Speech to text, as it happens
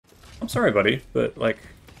I'm sorry, buddy, but like...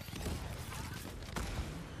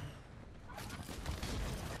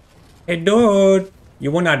 Hey, dude! You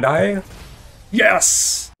wanna die?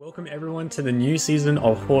 Yes! Welcome everyone to the new season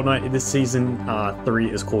of Fortnite. This season 3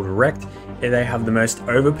 is called Wrecked. They have the most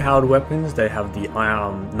overpowered weapons. They have the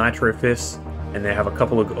Nitro Fists, and they have a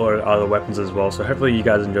couple of other weapons as well. So hopefully you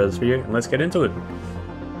guys enjoy this video, and let's get into it.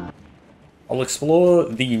 I'll explore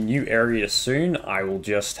the new area soon. I will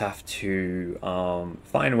just have to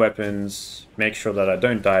find weapons, make sure that I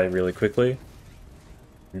don't die really quickly,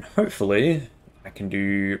 and hopefully I can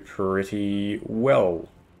do pretty well.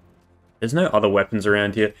 There's no other weapons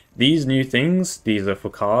around here. These new things, these are for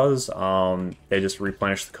cars. They just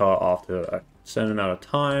replenish the car after a certain amount of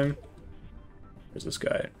time. Where's this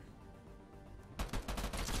guy?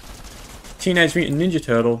 Teenage Mutant Ninja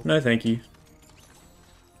Turtle. No, thank you.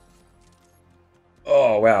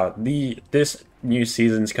 Oh wow, this new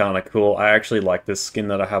season's kind of cool. I actually like this skin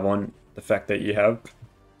that I have on. The fact that you have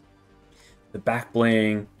the back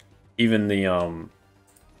bling, even the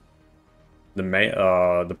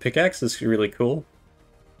pickaxe is really cool.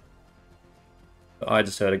 I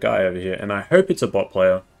just heard a guy over here, and I hope it's a bot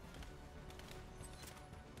player.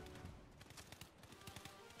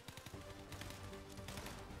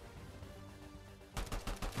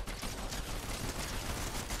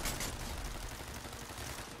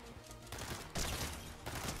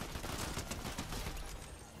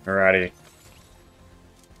 Alrighty.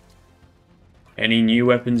 Any new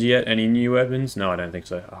weapons yet? Any new weapons? No, I don't think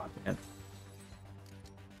so. Oh, man.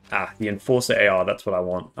 Ah, the Enforcer AR, that's what I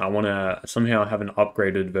want. I want to somehow have an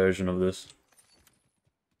upgraded version of this.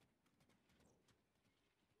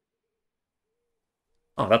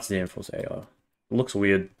 Oh, that's the Enforcer AR. It looks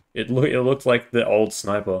weird. It looks like the old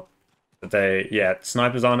sniper. But yeah,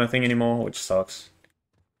 snipers aren't a thing anymore, which sucks.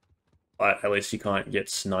 But at least you can't get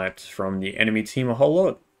sniped from the enemy team a whole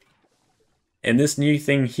lot. And this new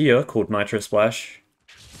thing here, called Nitro Splash,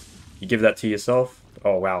 you give that to yourself.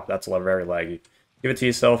 Oh wow, that's very laggy. Give it to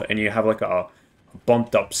yourself, and you have like a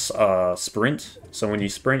bumped up sprint. So when you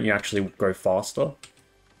sprint, you actually go faster.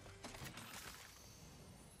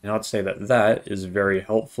 And I'd say that that is very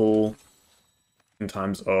helpful in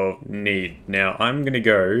times of need. Now, I'm going to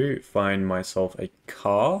go find myself a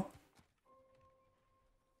car.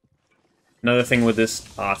 Another thing with this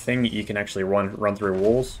thing, you can actually run through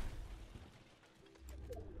walls.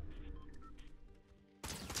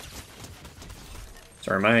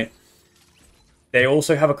 Sorry, mate. They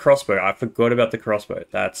also have a crossbow. I forgot about the crossbow.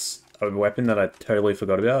 That's a weapon that I totally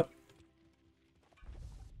forgot about.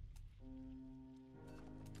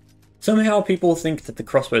 Somehow people think that the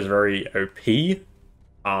crossbow is very OP.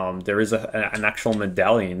 There is an actual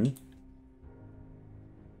medallion.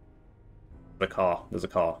 There's a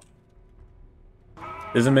car.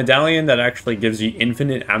 There's a medallion that actually gives you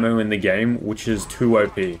infinite ammo in the game, which is too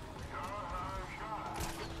OP.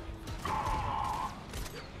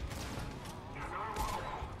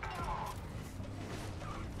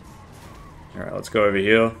 Alright, let's go over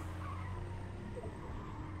here.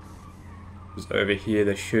 Because over here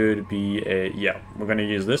there should be a... Yeah, we're going to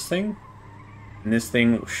use this thing. And this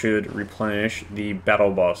thing should replenish the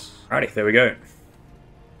battle boss. Alrighty, there we go.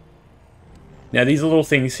 Now these little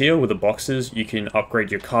things here with the boxes, you can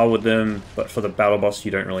upgrade your car with them. But for the battle boss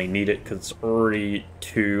you don't really need it because it's already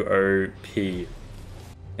too OP.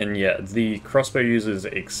 And yeah, the crossbow uses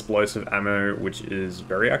explosive ammo, which is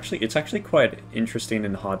it's actually quite interesting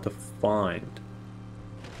and hard to find.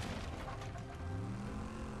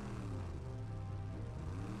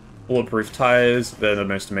 Bulletproof tires, they're the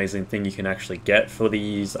most amazing thing you can actually get for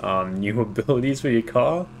these new abilities for your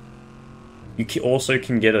car. You also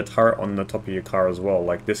can get a turret on the top of your car as well,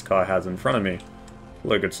 like this car has in front of me.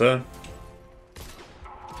 Hello, good sir.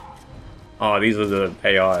 Oh, these are the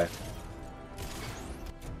AI.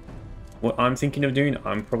 What I'm thinking of doing,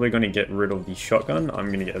 I'm probably going to get rid of the shotgun.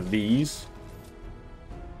 I'm going to get these.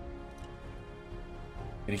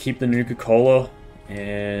 I'm going to keep the Nuka-Cola.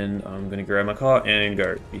 And I'm going to grab my car and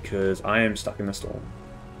go. Because I am stuck in the storm.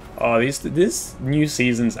 Oh, this new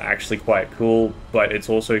season's actually quite cool. But it's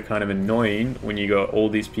also kind of annoying when you got all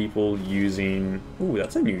these people using... Ooh,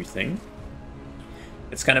 that's a new thing.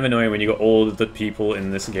 It's kind of annoying when you got all of the people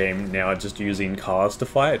in this game now just using cars to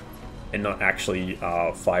fight. And not actually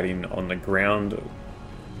fighting on the ground.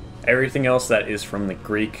 Everything else that is from the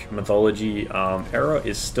Greek mythology era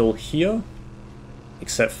is still here.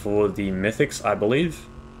 Except for the mythics, I believe.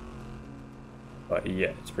 But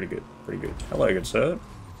yeah, it's pretty good. Pretty good. Hello, good sir.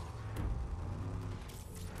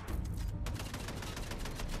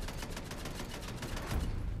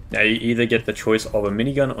 Now you either get the choice of a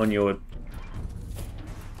minigun on your...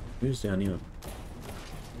 Who's down here?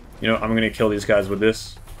 You know, I'm gonna kill these guys with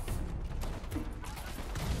this.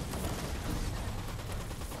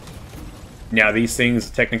 Now, these things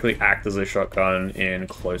technically act as a shotgun in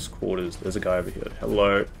close quarters. There's a guy over here.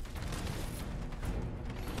 Hello.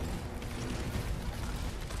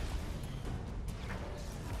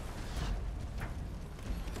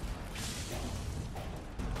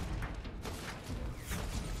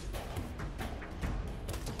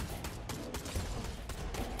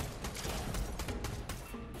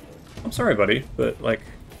 I'm sorry, buddy, but, like...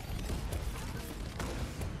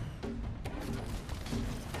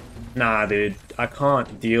 Nah, dude. I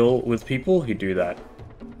can't deal with people who do that.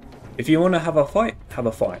 If you want to have a fight, have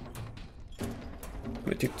a fight. I'm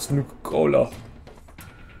gonna take this Nuka-Cola.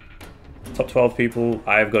 Top 12 people,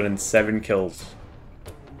 I have gotten 7 kills.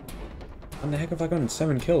 How the heck have I gotten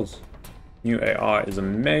 7 kills? New AR is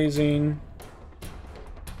amazing.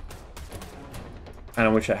 And I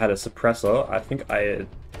wish I had a suppressor. I think I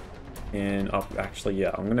can actually,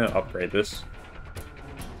 yeah, I'm gonna upgrade this.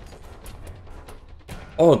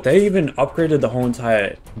 Oh, they even upgraded the whole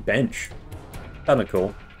entire bench. Kinda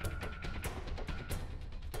cool.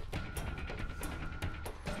 Look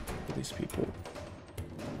at these people.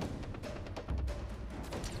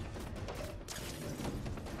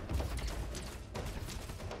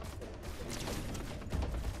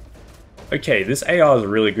 Okay, this AR is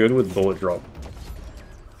really good with bullet drop.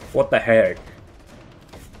 What the heck?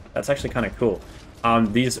 That's actually kind of cool.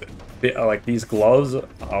 These gloves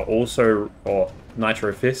are also, or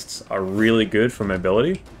Nitro Fists are really good for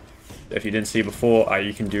mobility. If you didn't see before,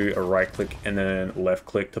 you can do a right click and then left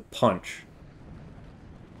click to punch.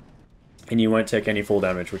 And you won't take any full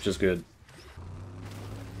damage, which is good.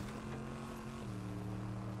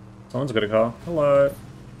 Someone's got a car. Hello.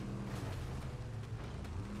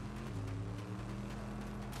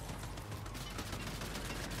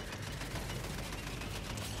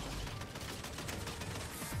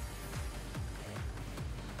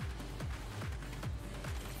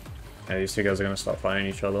 Yeah, these two guys are gonna start fighting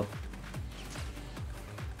each other.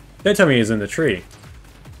 Don't tell me he's in the tree.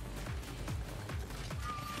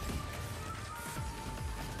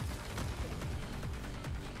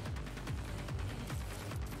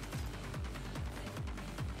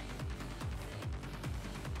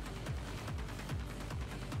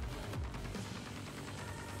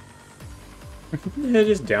 They're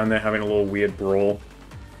just down there having a little weird brawl.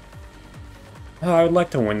 I would like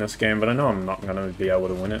to win this game, but I know I'm not gonna be able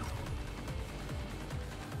to win it.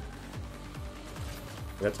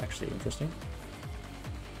 That's actually interesting.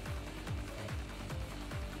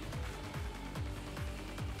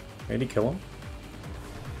 Maybe kill him?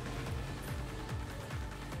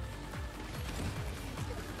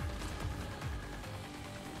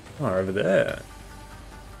 Oh, over there.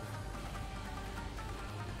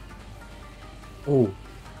 Oh.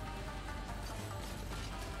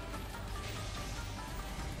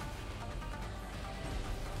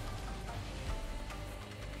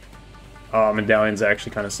 Medallions are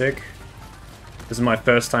actually kind of sick. This is my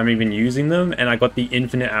first time even using them, and I got the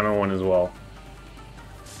infinite ammo one as well.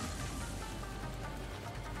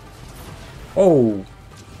 Oh!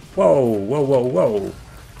 Whoa, whoa, whoa, whoa.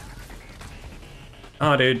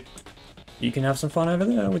 Ah, dude. You can have some fun over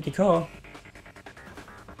there with your car.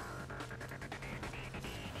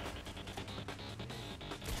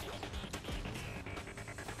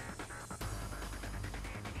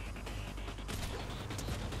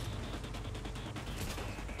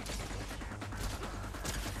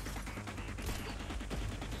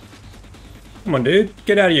 Come on, dude.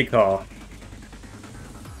 Get out of your car.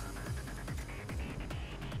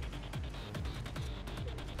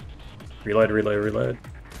 Reload, reload, reload.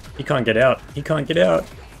 He can't get out. He can't get out.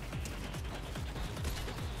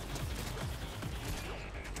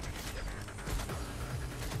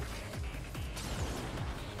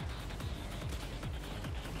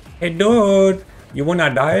 Hey, dude. You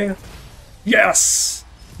wanna die? Yes!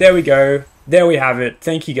 There we go. There we have it.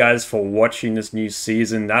 Thank you guys for watching this new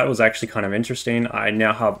season. That was actually kind of interesting. I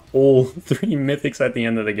now have all 3 mythics at the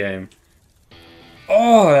end of the game.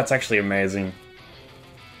 Oh, that's actually amazing.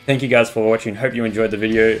 Thank you guys for watching. Hope you enjoyed the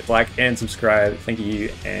video. Like and subscribe. Thank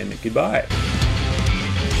you and goodbye.